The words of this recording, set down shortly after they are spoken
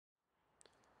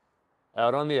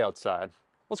Out on the outside.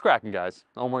 What's cracking, guys?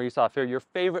 Omar Yusuf here, your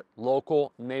favorite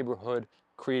local neighborhood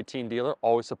creatine dealer.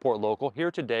 Always support local.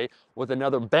 Here today with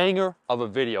another banger of a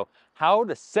video. How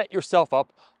to set yourself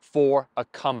up for a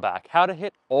comeback. How to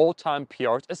hit all-time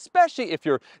PRs, especially if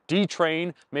you're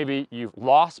detrained, maybe you've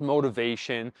lost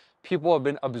motivation. People have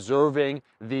been observing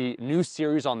the new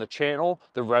series on the channel,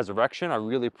 The Resurrection. I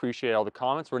really appreciate all the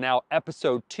comments. We're now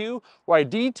episode 2, where I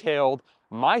detailed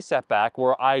my setback,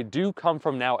 where I do come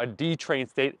from now a detrained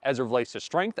state as it relates to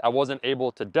strength. I wasn't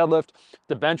able to deadlift,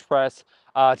 to bench press,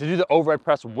 to do the overhead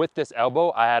press with this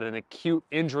elbow. I had an acute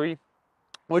injury,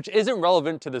 which isn't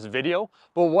relevant to this video,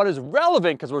 but what is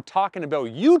relevant, because we're talking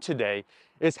about you today,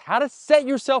 is how to set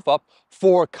yourself up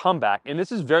for a comeback. And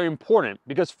this is very important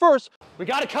because first, we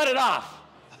gotta cut it off.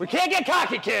 We can't get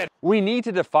cocky, kid. We need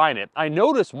to define it. I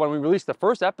noticed when we released the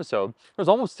first episode, there was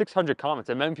almost 600 comments,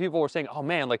 and many people were saying, oh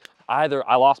man, like either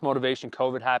I lost motivation,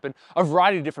 COVID happened, a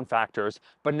variety of different factors,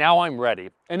 but now I'm ready.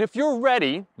 And if you're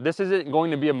ready, this isn't going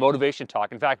to be a motivation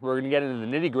talk. In fact, we're gonna get into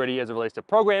the nitty gritty as it relates to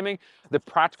programming, the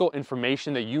practical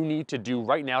information that you need to do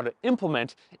right now to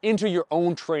implement into your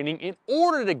own training in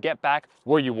order to get back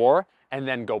where you were and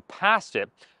then go past it.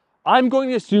 I'm going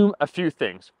to assume a few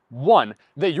things. One,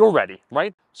 that you're ready,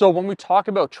 right? So when we talk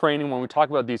about training, when we talk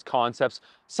about these concepts,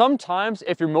 sometimes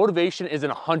if your motivation isn't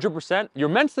 100%, you're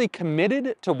mentally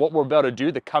committed to what we're about to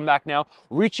do, the comeback now,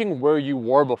 reaching where you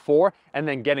were before, and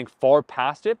then getting far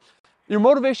past it. Your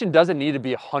motivation doesn't need to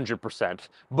be 100%,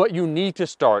 but you need to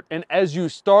start. And as you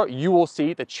start, you will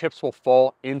see the chips will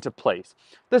fall into place.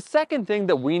 The second thing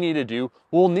that we need to do,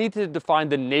 we'll need to define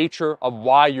the nature of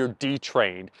why you're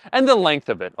detrained and the length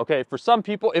of it, okay? For some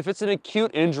people, if it's an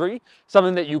acute injury,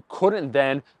 something that you couldn't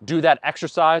then do that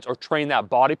exercise or train that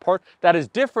body part, that is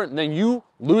different than you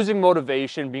losing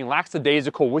motivation, being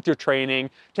lackadaisical with your training,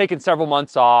 taking several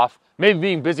months off, maybe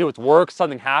being busy with work,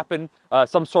 something happened,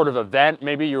 some sort of event,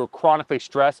 maybe you're chronically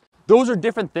stressed. Those are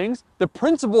different things. The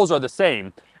principles are the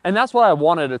same. And that's what I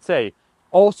wanted to say.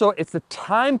 Also, it's the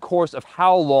time course of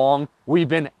how long we've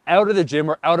been out of the gym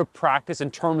or out of practice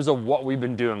in terms of what we've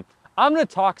been doing. I'm gonna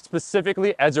talk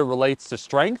specifically as it relates to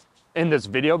strength in this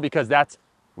video because that's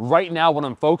right now what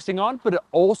I'm focusing on, but it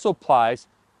also applies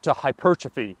to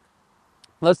hypertrophy.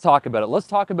 Let's talk about it. Let's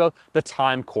talk about the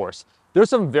time course. There's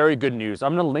some very good news.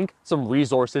 I'm gonna link some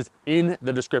resources in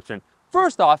the description.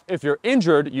 First off, if you're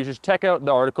injured, you should check out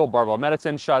the article, Barbell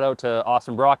Medicine. Shout out to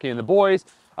Austin Brocky and the boys.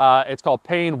 It's called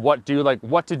Pain, What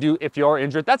to do if you are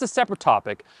injured. That's a separate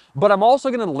topic. But I'm also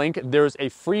gonna link, there's a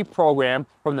free program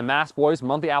from the Mass Boys,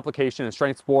 monthly application in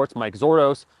strength sports, Mike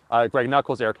Zordos, Greg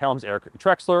Knuckles, Eric Helms, Eric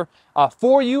Trexler,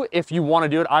 for you if you wanna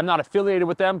do it. I'm not affiliated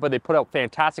with them, but they put out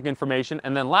fantastic information.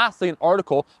 And then lastly, an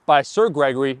article by Sir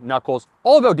Gregory Knuckles,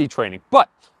 all about detraining. But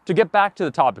to get back to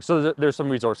the topic, so there's some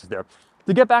resources there.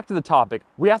 To get back to the topic,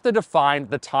 we have to define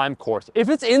the time course. If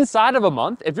it's inside of a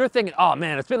month, if you're thinking, oh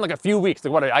man, it's been like a few weeks,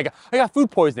 like what, I got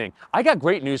food poisoning, I got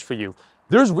great news for you.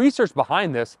 There's research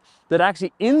behind this that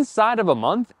actually inside of a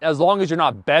month, as long as you're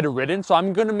not bedridden, so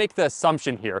I'm gonna make the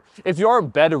assumption here. If you're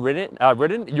bedridden,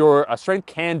 your strength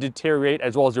can deteriorate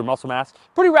as well as your muscle mass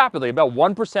pretty rapidly, about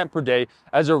 1% per day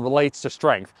as it relates to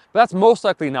strength. But that's most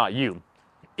likely not you.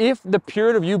 If the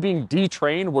period of you being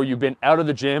detrained, where you've been out of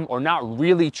the gym or not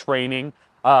really training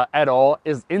at all,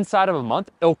 is inside of a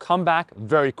month, it'll come back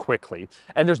very quickly.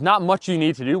 And there's not much you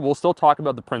need to do. We'll still talk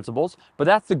about the principles, but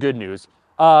that's the good news.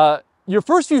 Your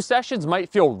first few sessions might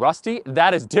feel rusty.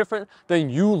 That is different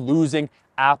than you losing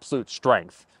absolute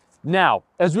strength. Now,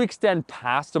 as we extend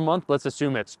past a month, let's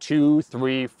assume it's 2,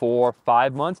 3, 4,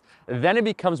 5 months, then it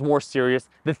becomes more serious.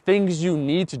 The things you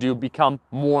need to do become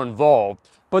more involved.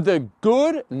 But the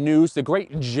good news, the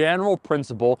great general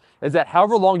principle, is that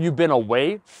however long you've been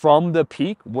away from the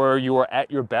peak where you are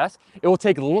at your best, it will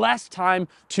take less time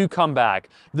to come back.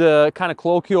 The kind of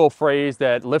colloquial phrase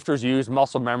that lifters use,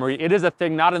 muscle memory, it is a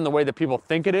thing not in the way that people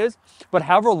think it is, but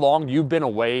however long you've been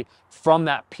away from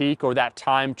that peak or that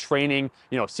time training,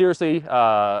 seriously,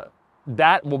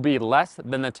 that will be less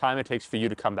than the time it takes for you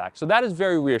to come back. So that is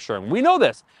very reassuring. We know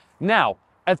this. Now,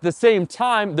 at the same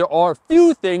time, there are a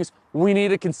few things we need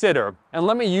to consider. And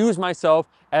let me use myself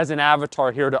as an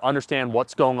avatar here to understand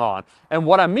what's going on. And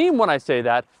what I mean when I say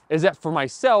that is that for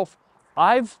myself,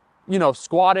 I've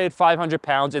squatted 500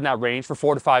 pounds in that range for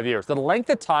 4 to 5 years. The length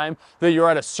of time that you're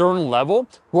at a certain level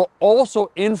will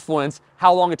also influence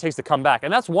how long it takes to come back.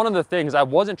 And that's one of the things. I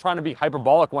wasn't trying to be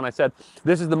hyperbolic when I said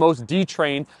this is the most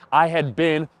detrained I had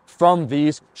been from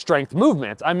these strength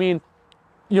movements. I mean,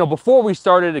 before we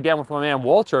started again with my man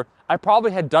Walter, I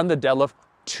probably had done the deadlift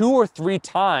 2 or 3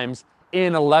 times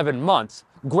in 11 months.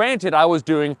 Granted, I was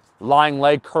doing lying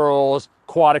leg curls,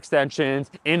 quad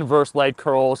extensions, inverse leg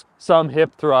curls, some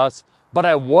hip thrusts, but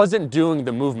I wasn't doing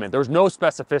the movement. There was no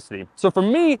specificity. So for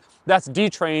me, that's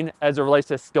detrained as it relates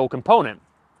to skill component.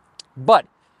 But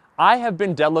I have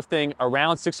been deadlifting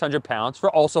around 600 pounds for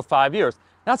also 5 years.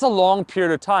 That's a long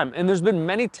period of time. And there's been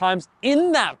many times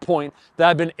in that point that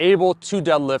I've been able to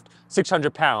deadlift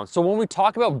 600 pounds. So when we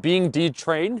talk about being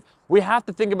detrained, we have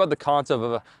to think about the concept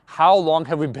of how long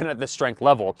have we been at this strength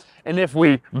level. And if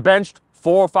we benched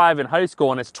 4 or 5 in high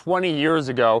school and it's 20 years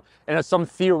ago and it's some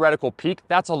theoretical peak,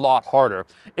 that's a lot harder.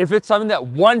 If it's something that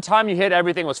one time you hit,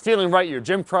 everything was feeling right, your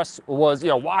gym crush was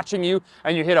watching you,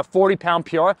 and you hit a 40-pound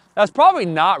PR, that's probably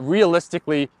not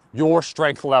realistically your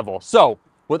strength level. So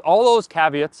with all those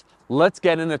caveats, let's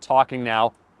get into talking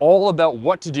now all about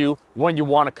what to do when you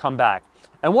want to come back.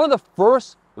 And one of the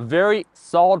first very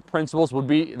solid principles would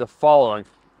be the following.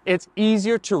 It's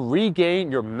easier to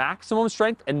regain your maximum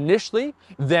strength initially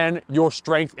than your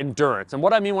strength endurance. And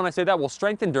what I mean when I say that, well,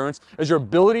 strength endurance is your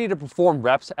ability to perform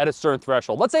reps at a certain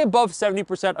threshold. Let's say above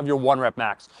 70% of your 1 rep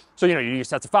max. So, you do your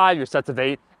sets of 5, your sets of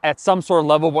 8, at some sort of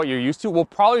level what you're used to will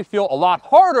probably feel a lot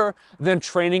harder than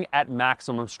training at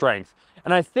maximum strength.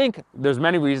 And I think there's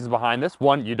many reasons behind this.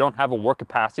 One, you don't have a work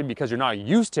capacity because you're not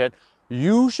used to it.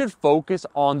 You should focus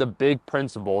on the big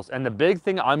principles. And the big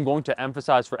thing I'm going to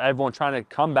emphasize for everyone trying to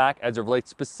come back as it relates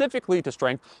specifically to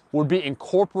strength would be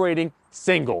incorporating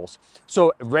singles.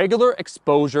 So regular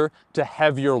exposure to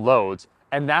heavier loads.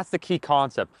 And that's the key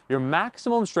concept. Your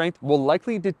maximum strength will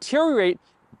likely deteriorate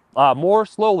more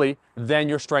slowly than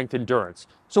your strength endurance.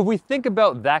 So if we think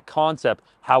about that concept,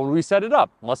 how would we set it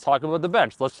up? Let's talk about the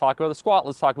bench. Let's talk about the squat.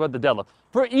 Let's talk about the deadlift.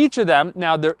 For each of them,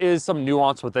 now there is some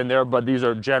nuance within there, but these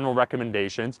are general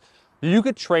recommendations. You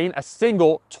could train a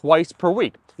single twice per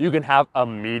week. You can have a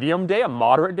medium day, a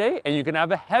moderate day, and you can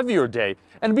have a heavier day.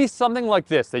 And be something like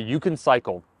this that you can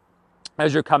cycle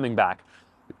as you're coming back.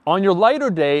 On your lighter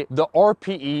day, the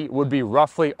RPE would be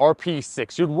roughly RPE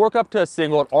 6. You'd work up to a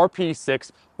single at RPE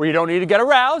 6 where you don't need to get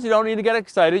aroused, you don't need to get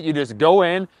excited, you just go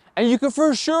in and you can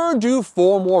for sure do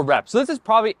 4 more reps. So this is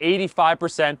probably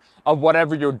 85% of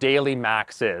whatever your daily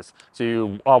max is. So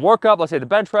you work up, let's say the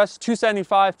bench press,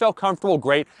 275, felt comfortable,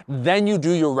 great. Then you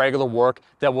do your regular work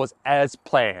that was as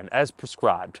planned, as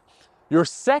prescribed. Your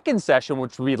second session,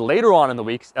 which would be later on in the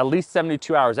week, at least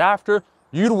 72 hours after,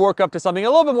 you'd work up to something a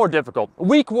little bit more difficult.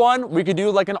 Week 1, we could do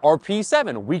like an RPE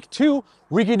 7. Week 2,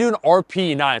 we could do an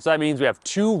RPE 9. So that means we have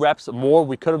 2 reps more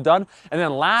we could have done. And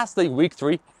then lastly, week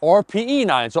 3, RPE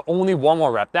 9. So only 1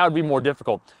 more rep. That would be more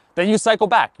difficult. Then you cycle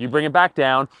back. You bring it back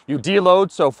down. You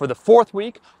deload. So for the 4th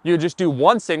week, you just do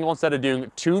 1 single instead of doing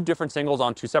 2 different singles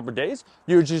on 2 separate days.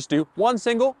 You just do 1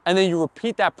 single and then you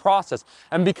repeat that process.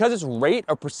 And because it's rate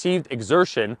of perceived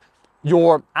exertion,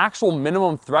 your actual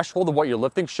minimum threshold of what you're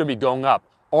lifting should be going up.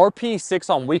 RPE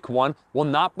 6 on week 1 will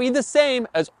not be the same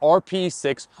as RPE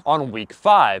 6 on week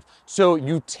 5. So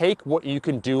you take what you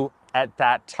can do at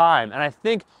that time. And I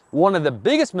think one of the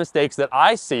biggest mistakes that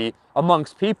I see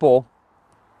amongst people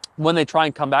when they try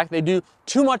and come back, they do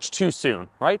too much too soon,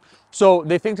 right? So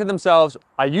they think to themselves,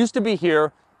 I used to be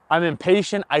here, I'm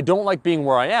impatient, I don't like being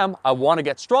where I am, I want to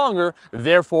get stronger,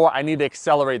 therefore I need to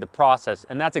accelerate the process.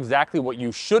 And that's exactly what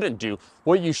you shouldn't do.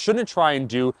 What you shouldn't try and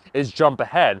do is jump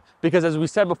ahead. Because as we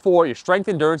said before, your strength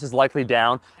endurance is likely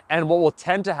down, and what will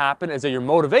tend to happen is that your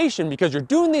motivation, because you're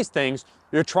doing these things,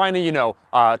 you're trying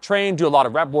to, train, do a lot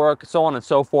of rep work, so on and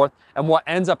so forth. And what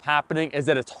ends up happening is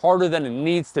that it's harder than it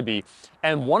needs to be.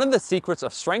 And one of the secrets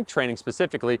of strength training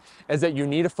specifically is that you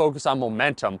need to focus on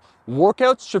momentum.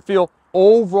 Workouts should feel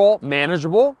overall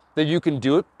manageable, that you can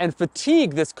do it. And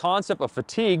fatigue, this concept of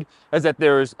fatigue is that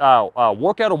there's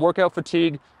workout to workout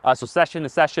fatigue, so session to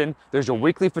session, there's your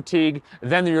weekly fatigue,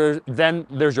 then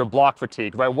there's your block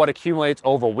fatigue, right? What accumulates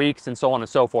over weeks and so on and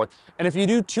so forth. And if you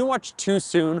do too much too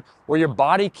soon, where your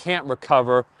body can't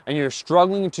recover and you're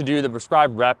struggling to do the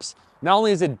prescribed reps, not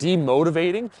only is it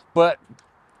demotivating, but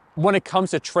when it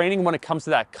comes to training, when it comes to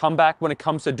that comeback, when it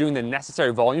comes to doing the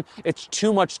necessary volume, it's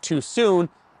too much too soon.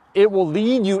 It will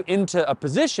lead you into a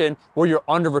position where you're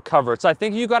under recovered. So I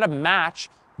think you got to match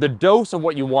the dose of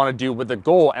what you want to do with the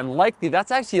goal, and likely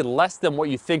that's actually less than what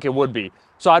you think it would be.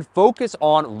 So I'd focus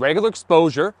on regular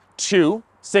exposure to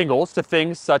singles, to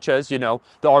things such as, the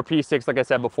RPE 6, like I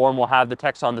said before, and we'll have the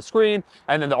text on the screen,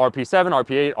 and then the RPE 7,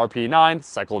 RPE 8, RPE 9,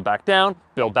 cycle it back down,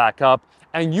 build back up.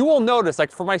 And you will notice, like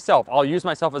for myself, I'll use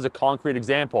myself as a concrete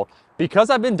example, because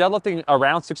I've been deadlifting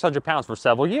around 600 pounds for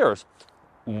several years.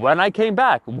 When I came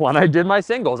back, when I did my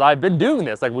singles, I've been doing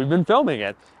this, like we've been filming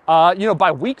it.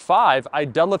 By week 5, I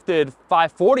deadlifted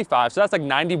 545, so that's like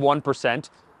 91%.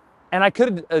 and I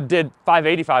could have did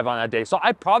 585 on that day. So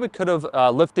I probably could have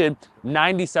lifted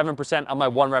 97% of my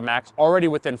 1 rep max already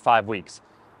within 5 weeks.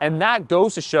 And that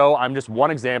goes to show, I'm just one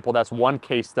example, that's one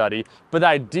case study, but the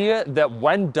idea that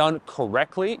when done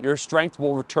correctly, your strength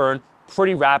will return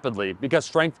pretty rapidly because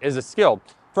strength is a skill.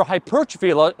 For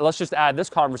hypertrophy, let's just add this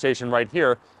conversation right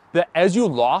here, that as you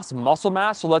lost muscle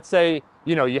mass, so let's say,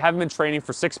 you haven't been training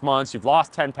for 6 months, you've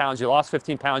lost 10 pounds, you lost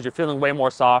 15 pounds, you're feeling way more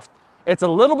soft. It's a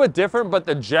little bit different, but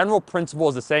the general principle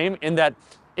is the same in that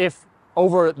if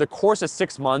over the course of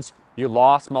 6 months, you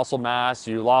lost muscle mass,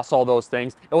 you lost all those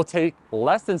things, it will take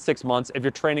less than 6 months if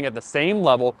you're training at the same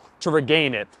level to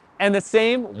regain it. And the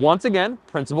same, once again,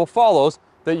 principle follows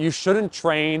that you shouldn't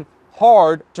train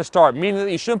hard to start, meaning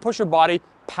that you shouldn't push your body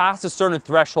past a certain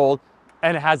threshold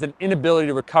and it has an inability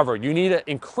to recover. You need to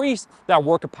increase that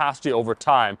work capacity over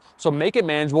time. So make it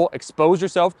manageable, expose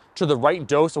yourself to the right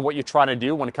dose of what you're trying to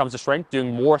do when it comes to strength,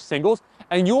 doing more singles,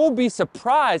 and you will be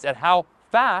surprised at how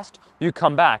fast you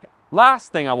come back.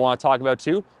 Last thing I want to talk about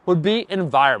too would be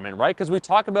environment, right? Because we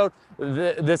talk about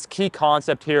this key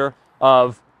concept here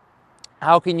of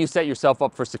how can you set yourself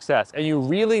up for success? And you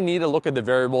really need to look at the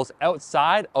variables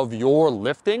outside of your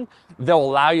lifting that will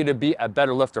allow you to be a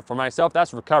better lifter. For myself,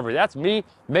 that's recovery. That's me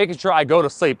making sure I go to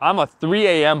sleep. I'm a 3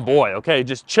 a.m. boy, okay?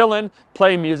 Just chilling,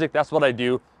 playing music, that's what I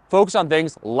do. Focus on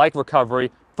things like recovery,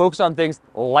 focus on things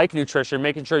like nutrition,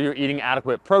 making sure you're eating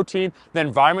adequate protein. The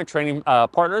environment training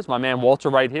partners, my man Walter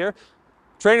right here,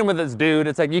 training with this dude,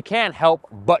 it's like you can't help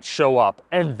but show up.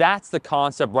 And that's the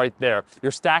concept right there.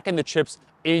 You're stacking the chips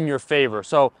in your favor.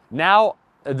 So now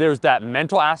there's that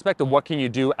mental aspect of what can you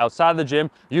do outside of the gym,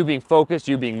 you being focused,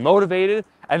 you being motivated,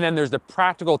 and then there's the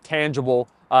practical, tangible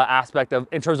aspect of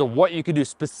in terms of what you can do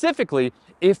specifically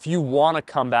if you want to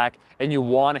come back and you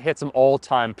want to hit some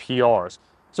all-time PRs.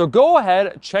 So go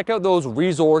ahead, check out those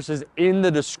resources in the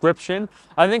description.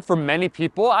 I think for many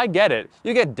people, I get it.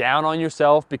 You get down on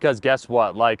yourself because guess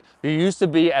what? Like you used to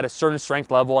be at a certain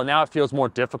strength level and now it feels more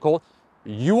difficult.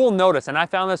 You will notice, and I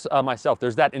found this myself,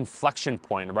 there's that inflection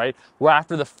point, right? Where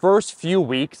after the first few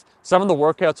weeks, some of the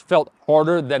workouts felt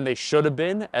harder than they should have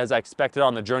been as I expected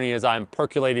on the journey as I'm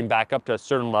percolating back up to a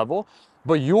certain level.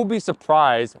 But you'll be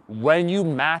surprised when you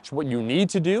match what you need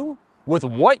to do with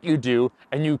what you do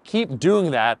and you keep doing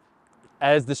that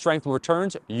as the strength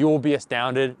returns, you'll be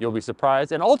astounded, you'll be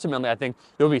surprised, and ultimately I think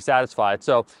you'll be satisfied.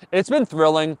 So it's been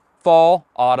thrilling. Fall,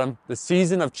 autumn, the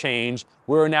season of change.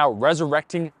 We're now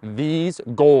resurrecting these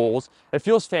goals. It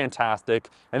feels fantastic.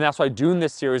 And that's why doing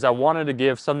this series, I wanted to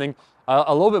give something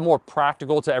a little bit more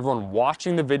practical to everyone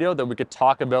watching the video that we could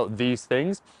talk about these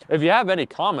things. If you have any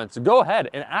comments, go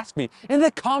ahead and ask me in the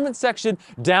comment section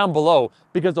down below,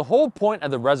 because the whole point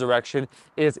of the resurrection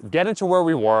is getting to where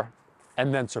we were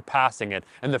and then surpassing it.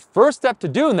 And the first step to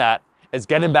doing that is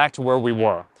getting back to where we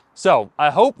were. So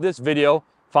I hope this video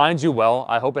finds you well.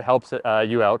 I hope it helps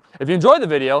you out. If you enjoyed the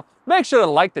video, make sure to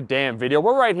like the damn video.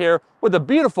 We're right here with the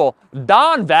beautiful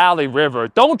Don Valley River.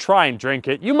 Don't try and drink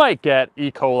it. You might get E.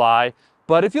 coli.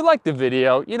 But if you like the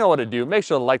video, you know what to do. Make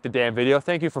sure to like the damn video.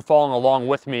 Thank you for following along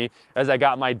with me as I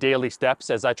got my daily steps,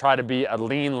 as I try to be a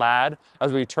lean lad,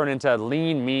 as we turn into a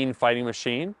lean, mean fighting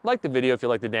machine. Like the video if you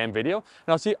like the damn video. And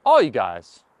I'll see all you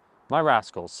guys, my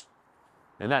rascals,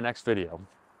 in that next video.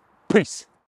 Peace.